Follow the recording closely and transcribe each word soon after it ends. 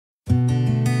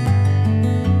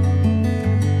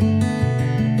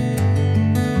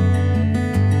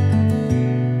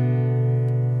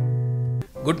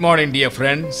Good morning, dear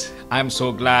friends. I'm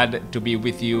so glad to be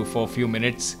with you for a few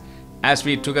minutes as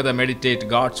we together meditate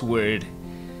God's Word.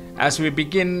 As we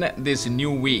begin this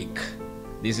new week,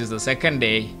 this is the second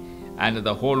day and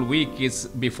the whole week is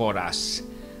before us.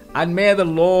 And may the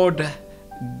Lord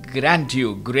grant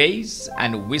you grace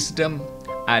and wisdom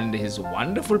and His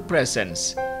wonderful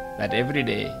presence that every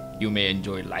day you may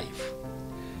enjoy life.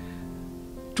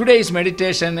 Today's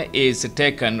meditation is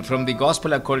taken from the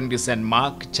Gospel according to St.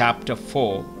 Mark chapter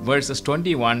 4 verses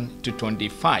 21 to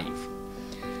 25.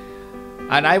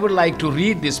 And I would like to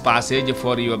read this passage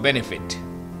for your benefit.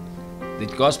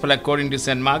 The Gospel according to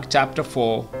St. Mark chapter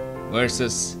 4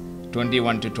 verses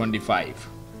 21 to 25.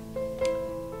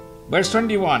 Verse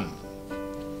 21.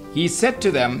 He said to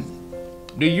them,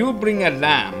 "Do you bring a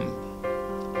lamb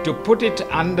to put it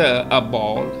under a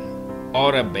bowl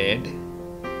or a bed?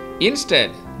 Instead,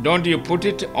 don't you put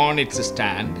it on its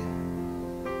stand?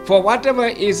 For whatever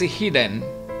is hidden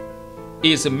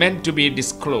is meant to be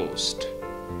disclosed,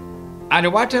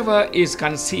 and whatever is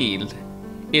concealed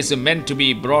is meant to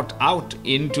be brought out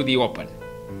into the open.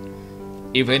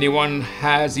 If anyone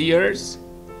has ears,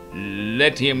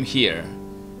 let him hear.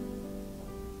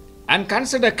 And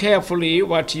consider carefully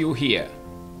what you hear."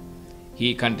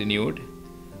 He continued,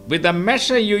 "With the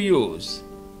measure you use,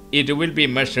 it will be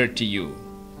measured to you,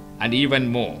 and even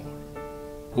more.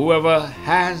 Whoever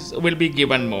has will be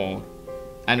given more,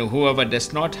 and whoever does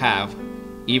not have,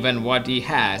 even what he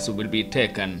has will be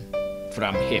taken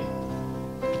from him."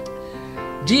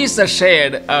 Jesus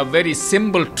shared a very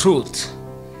simple truth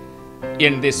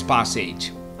in this passage.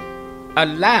 A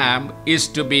lamb is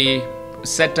to be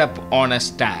set up on a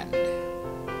stand.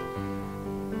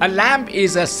 A lamp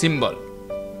is a symbol.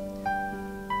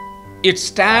 It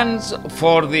stands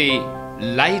for the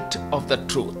light of the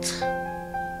truth.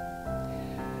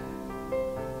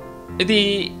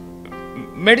 The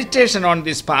meditation on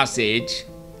this passage,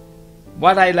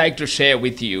 what I like to share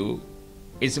with you,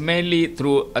 is mainly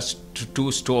through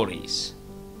two stories.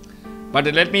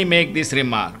 But let me make this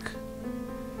remark.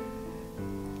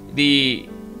 The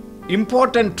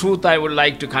important truth I would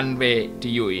like to convey to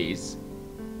you is,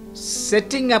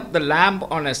 setting up the lamp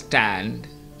on a stand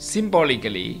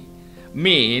symbolically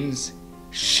means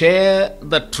share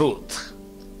the truth.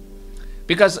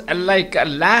 Because like a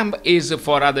lamp is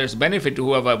for others' benefit,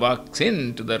 whoever walks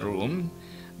into the room,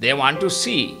 they want to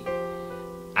see.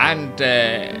 And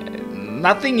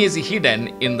nothing is hidden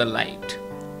in the light.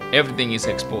 Everything is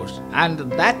exposed. And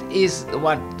that is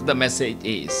what the message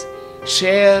is.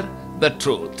 Share the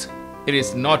truth. It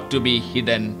is not to be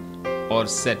hidden or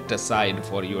set aside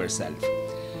for yourself.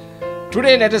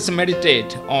 Today let us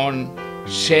meditate on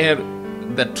share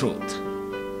the truth.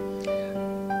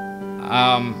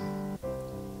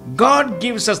 God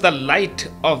gives us the light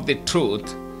of the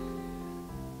truth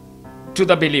to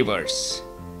the believers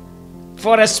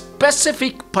for a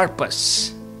specific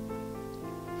purpose,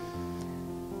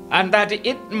 and that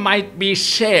it might be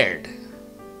shared.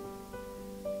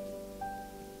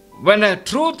 When a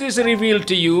truth is revealed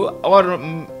to you or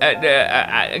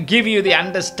give you the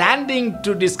understanding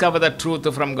to discover the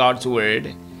truth from God's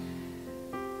Word,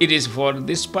 it is for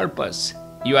this purpose.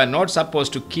 You are not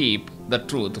supposed to keep the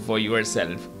truth for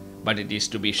yourself, but it is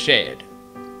to be shared.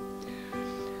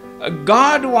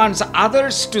 God wants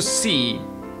others to see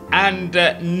and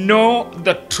know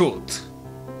the truth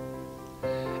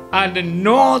and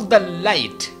know the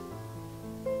light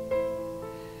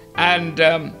and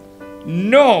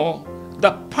know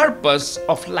the purpose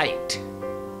of light.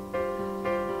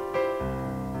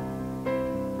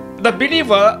 The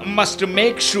believer must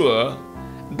make sure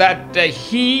that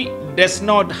he does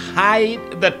not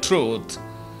hide the truth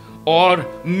or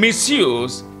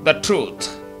misuse the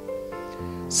truth.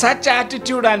 Such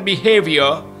attitude and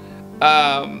behavior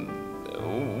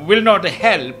will not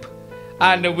help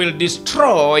and will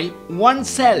destroy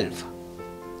oneself.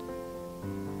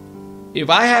 If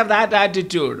I have that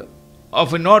attitude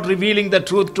of not revealing the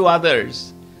truth to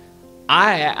others,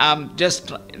 I am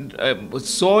just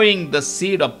sowing the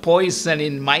seed of poison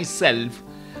in myself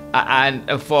and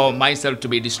for myself to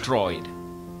be destroyed.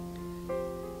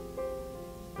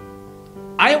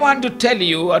 I want to tell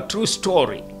you a true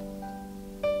story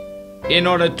in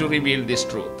order to reveal this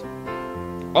truth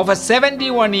of a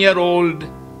 71-year-old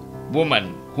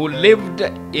woman who lived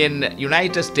in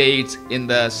United States in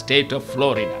the state of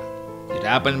Florida. It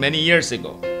happened many years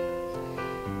ago.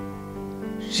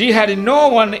 She had no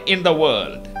one in the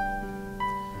world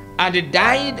and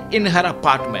died in her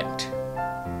apartment.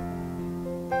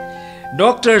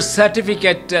 Doctor's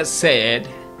certificate said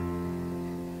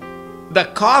the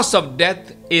cause of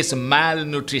death is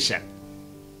malnutrition.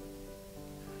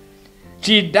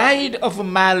 She died of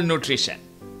malnutrition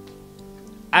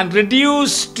and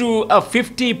reduced to a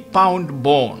 50-pound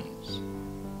bone.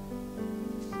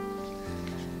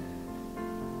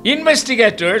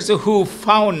 Investigators who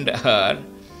found her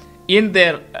in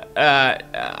their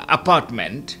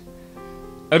apartment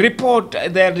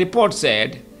their report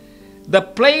said the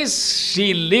place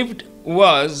she lived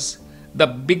was the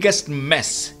biggest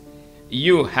mess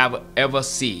you have ever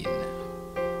seen.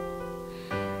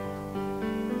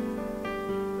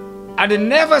 I'd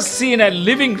never seen a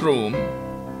living room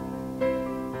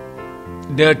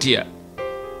dirtier.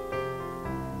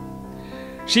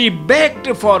 She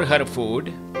begged for her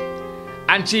food,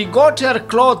 and she got her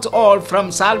clothes all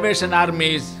from Salvation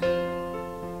Army's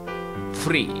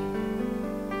free.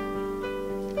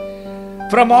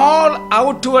 From all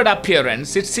outward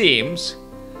appearance, it seems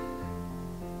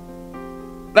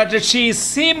that she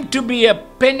seemed to be a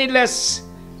penniless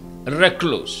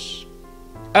recluse,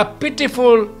 a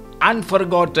pitiful,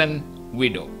 unforgotten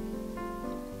widow.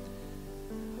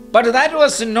 But that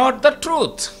was not the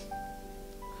truth.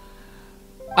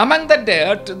 Among the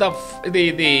dirt, the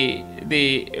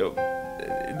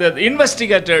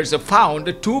investigators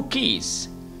found 2 keys,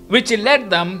 which led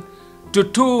them to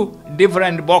 2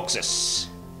 different boxes.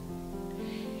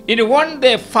 In one,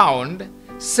 they found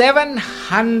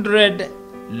 700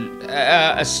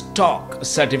 stock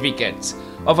certificates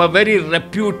of a very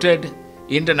reputed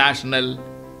international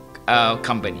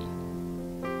company,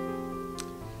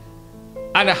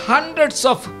 and hundreds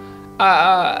of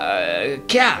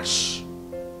cash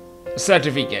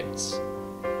certificates.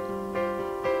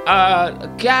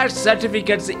 Cash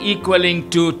certificates equaling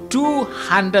to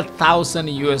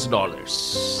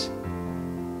 $200,000.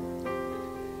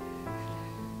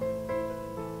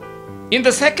 In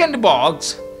the second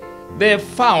box, they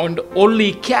found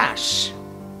only cash,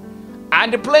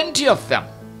 and plenty of them.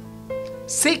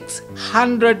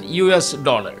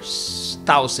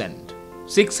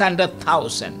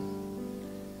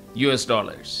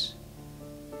 $600,000.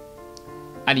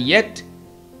 And yet,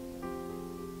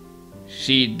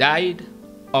 she died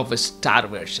of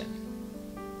starvation.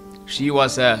 She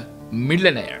was a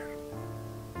millionaire,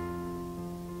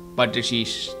 but she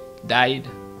died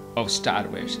of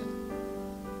starvation.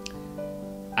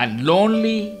 And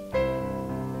lonely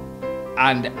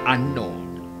and unknown.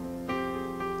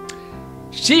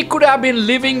 She could have been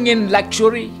living in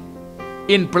luxury,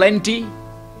 in plenty,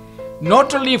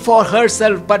 not only for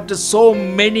herself, but so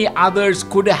many others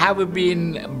could have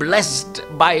been blessed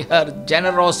by her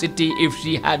generosity if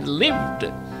she had lived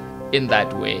in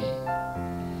that way.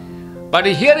 But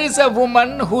here is a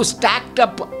woman who stacked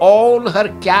up all her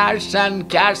cash and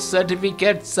cash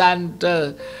certificates and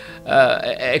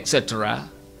etc.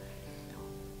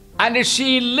 And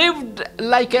she lived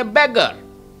like a beggar,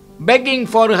 begging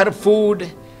for her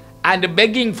food and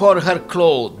begging for her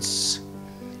clothes,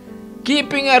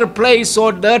 keeping her place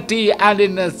so dirty and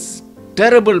in a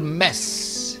terrible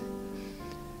mess.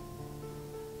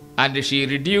 And she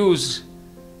reduced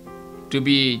to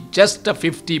be just a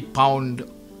 50-pound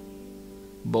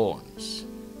bones.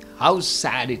 How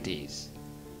sad it is.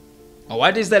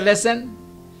 What is the lesson?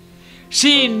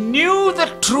 She knew the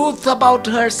truth about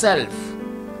herself,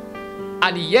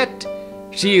 and yet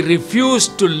she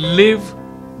refused to live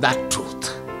that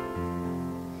truth.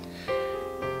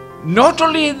 Not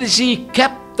only did she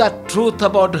kept that truth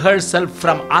about herself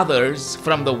from others,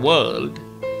 from the world,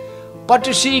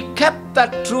 but she kept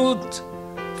that truth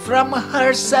from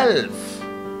herself.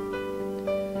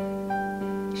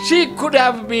 She could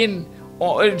have been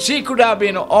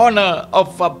owner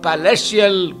of a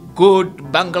palatial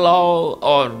good bungalow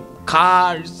or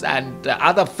cars and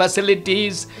other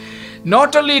facilities,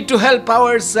 not only to help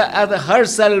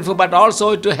herself but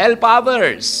also to help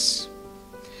others.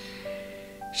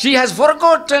 She has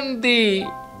forgotten the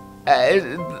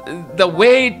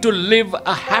way to live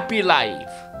a happy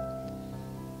life.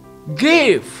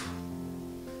 Give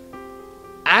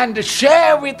and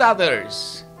share with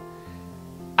others,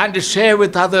 and share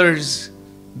with others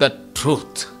the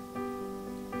truth.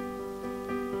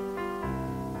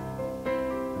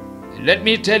 Let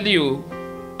me tell you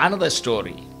another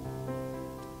story.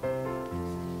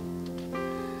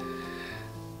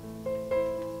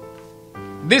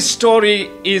 This story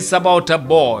is about a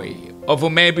boy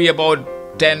of maybe about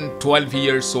 10, 12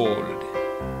 years old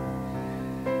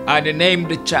and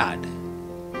named Chad.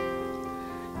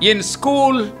 In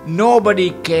school,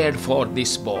 nobody cared for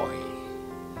this boy.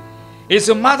 His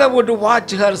mother would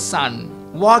watch her son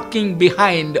walking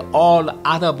behind all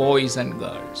other boys and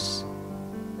girls.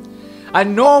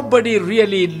 And nobody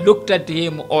really looked at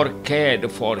him or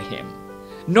cared for him.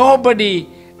 Nobody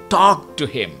talked to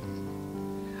him.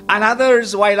 And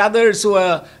others, while others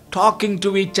were talking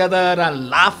to each other and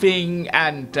laughing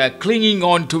and clinging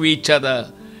on to each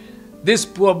other, this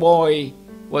poor boy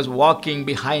was walking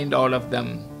behind all of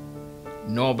them.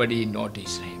 Nobody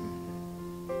noticed him.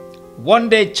 One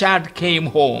day Chad came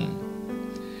home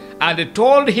and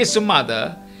told his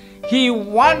mother he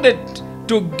wanted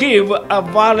to give a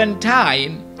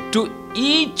Valentine to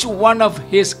each one of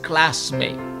his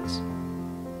classmates.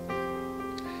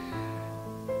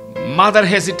 Mother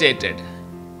hesitated.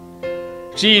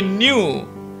 She knew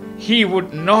he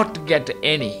would not get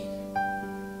any.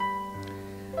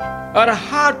 Her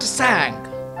heart sank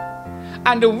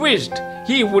and wished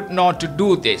he would not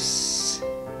do this,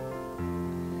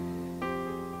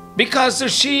 because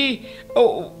she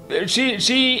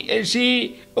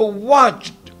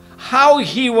watched how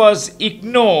he was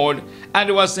ignored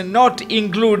and was not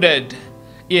included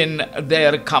in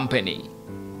their company.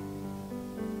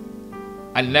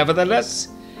 And nevertheless,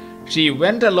 she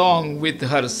went along with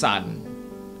her son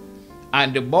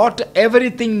and bought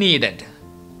everything needed.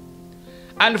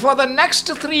 And for the next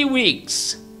 3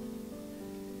 weeks,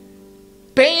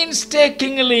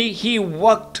 painstakingly he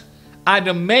worked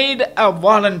and made a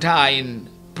Valentine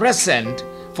present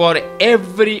for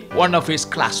every one of his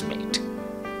classmates.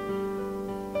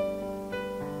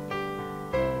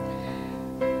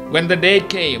 When the day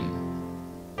came,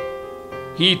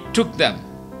 he took them,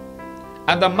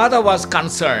 and the mother was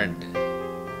concerned.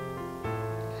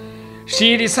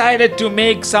 She decided to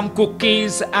make some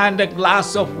cookies and a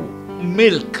glass of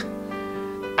milk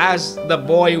as the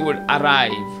boy would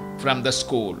arrive from the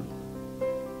school.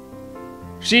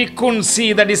 She couldn't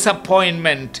see the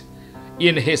disappointment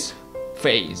in his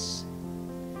face.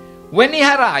 When he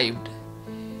arrived,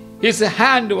 his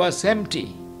hand was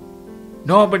empty.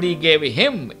 Nobody gave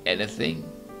him anything.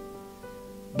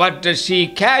 But she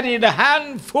carried a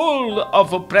handful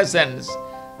of presents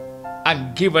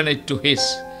and given it to his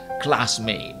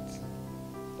classmates.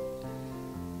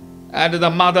 And the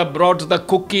mother brought the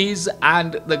cookies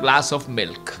and the glass of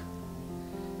milk.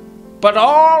 But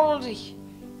all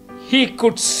he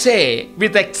could say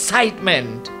with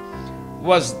excitement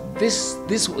was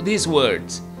these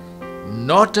words: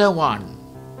 "Not a one,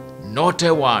 not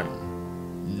a one,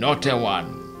 not a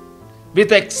one,"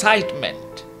 with excitement.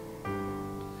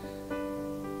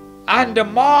 And the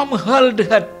mom held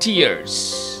her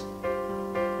tears.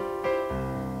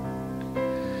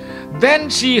 Then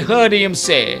she heard him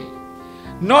say,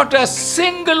 "Not a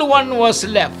single one was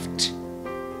left.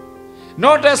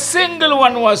 Not a single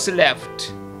one was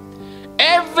left.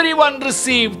 Everyone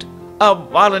received a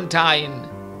Valentine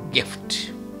gift."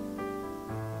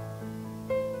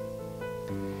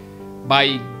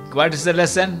 What is the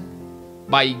lesson?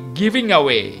 By giving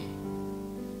away,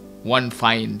 one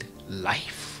find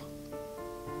life.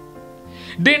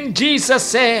 Didn't Jesus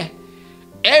say,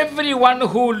 "Everyone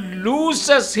who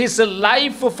loses his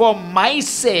life for my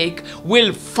sake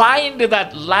will find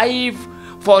that life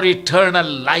for eternal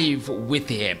life with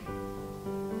him"?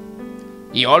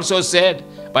 He also said,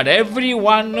 "But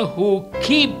everyone who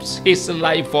keeps his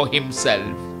life for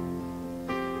himself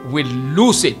will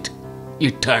lose it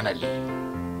eternally."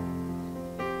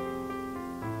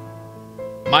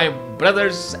 My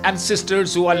brothers and sisters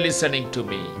who are listening to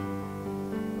me,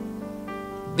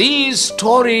 these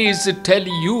stories tell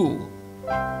you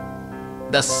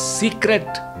the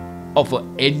secret of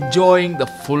enjoying the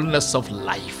fullness of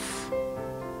life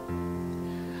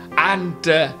and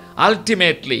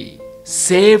ultimately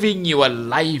saving your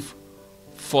life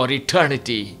for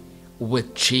eternity with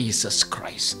Jesus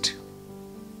Christ.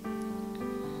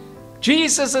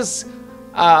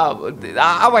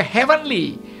 Our heavenly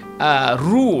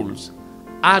rules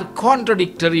are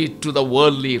contradictory to the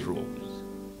worldly rules.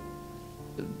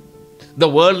 The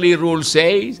worldly rule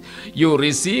says you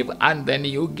receive and then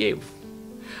you give.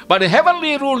 But the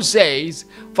heavenly rule says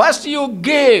first you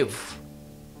give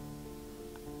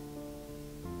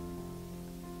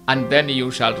and then you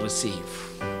shall receive.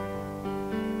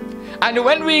 And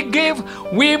when we give,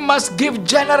 we must give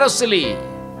generously.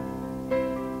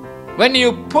 When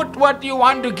you put what you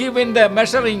want to give in the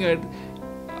measuring it,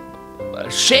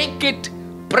 shake it,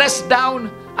 press down,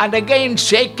 and again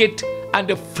shake it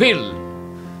and fill.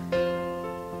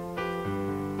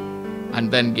 And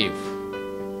then give.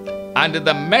 And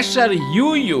the measure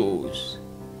you use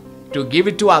to give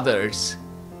it to others,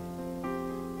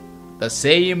 the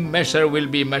same measure will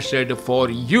be measured for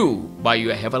you by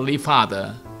your Heavenly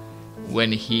Father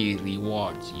when He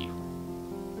rewards you.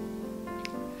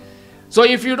 So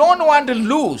if you don't want to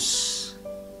lose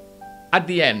at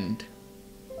the end,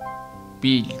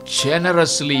 we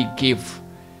generously give,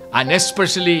 and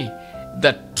especially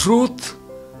the truth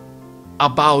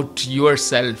about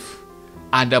yourself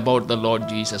and about the Lord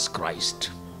Jesus Christ.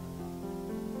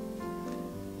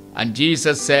 And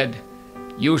Jesus said,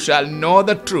 "You shall know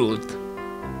the truth,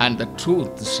 and the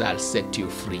truth shall set you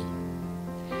free."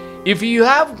 If you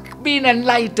have been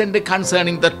enlightened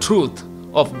concerning the truth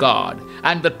of God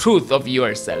and the truth of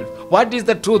yourself, what is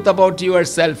the truth about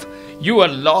yourself? You are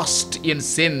lost in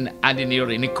sin and in your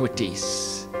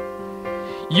iniquities.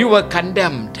 You were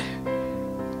condemned.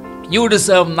 You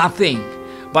deserve nothing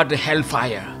but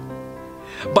hellfire.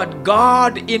 But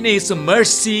God, in His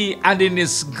mercy and in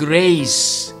His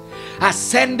grace, has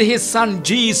sent His Son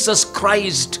Jesus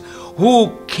Christ,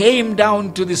 who came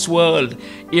down to this world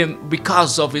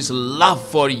because of His love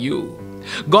for you.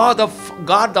 God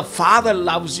the Father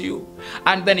loves you,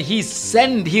 and then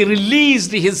He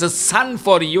released His Son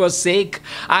for your sake.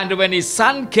 And when His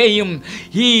Son came,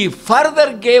 He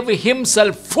further gave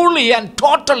Himself fully and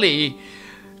totally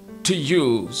to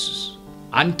use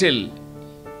until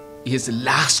His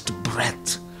last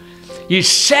breath. He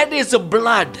shed His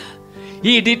blood.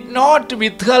 He did not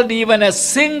withhold even a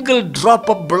single drop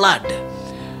of blood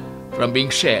from being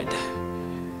shed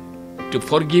to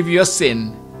forgive your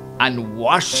sin and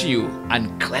wash you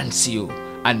and cleanse you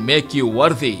and make you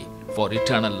worthy for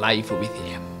eternal life with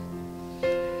Him.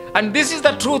 And this is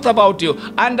the truth about you.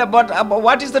 And about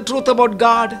what is the truth about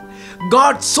God?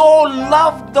 God so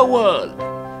loved the world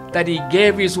that He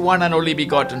gave His one and only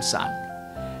begotten Son,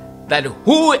 that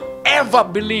whoever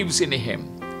believes in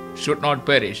Him should not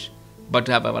perish but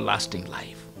have everlasting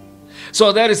life.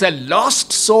 So there is a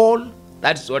lost soul,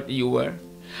 that's what you were.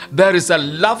 There is a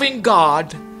loving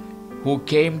God who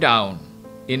came down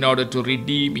in order to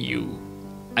redeem you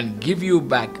and give you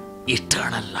back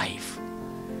eternal life.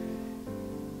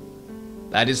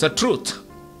 That is the truth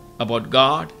about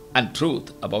God and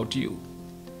truth about you.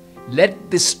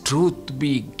 Let this truth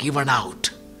be given out,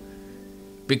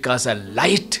 because a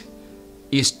light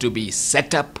is to be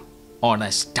set up on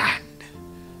a stand,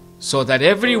 so that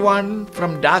everyone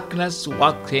from darkness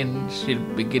walk in shall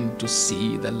begin to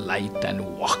see the light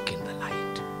and walk in the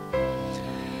light.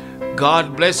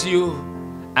 God bless you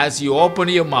as you open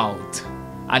your mouth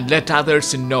and let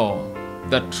others know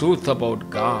the truth about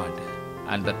God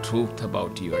and the truth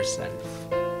about yourself.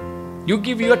 You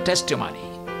give your testimony,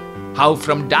 how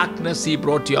from darkness He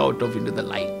brought you out of into the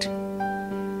light.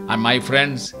 And my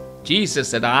friends, Jesus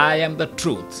said, "I am the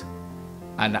truth,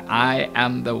 and I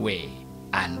am the way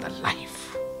and the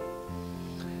life.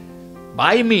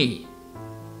 By me,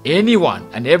 anyone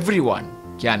and everyone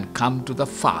can come to the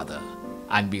Father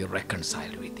and be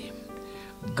reconciled with Him."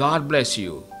 God bless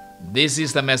you. This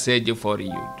is the message for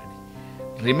you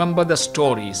today. Remember the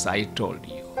stories I told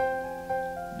you.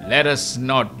 Let us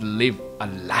not live a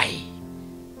lie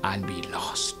and be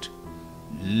lost.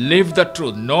 Live the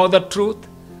truth, know the truth,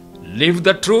 live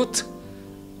the truth,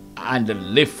 and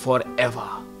live forever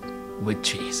with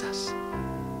Jesus.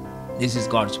 This is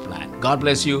God's plan. God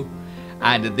bless you.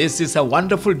 And this is a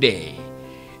wonderful day.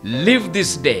 Live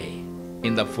this day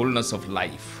in the fullness of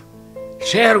life.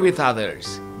 Share with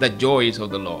others the joys of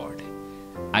the Lord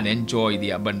and enjoy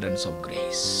the abundance of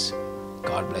grace.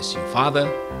 God bless you. Father,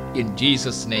 in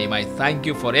Jesus' name, I thank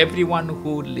you for everyone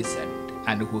who listened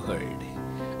and who heard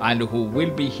and who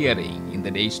will be hearing in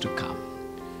the days to come,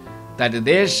 that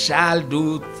they shall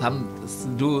do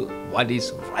what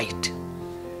is right.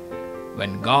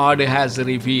 When God has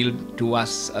revealed to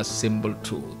us a simple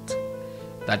truth,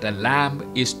 that a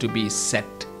lamb is to be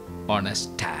set on a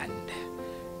stand.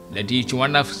 Let each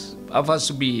one of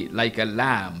us be like a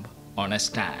lamb on a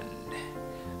stand,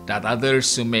 that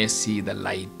others may see the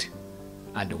light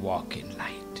and walk in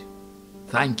light.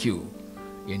 Thank you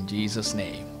in Jesus'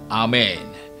 name. Amen.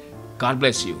 God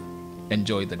bless you.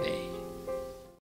 Enjoy the day.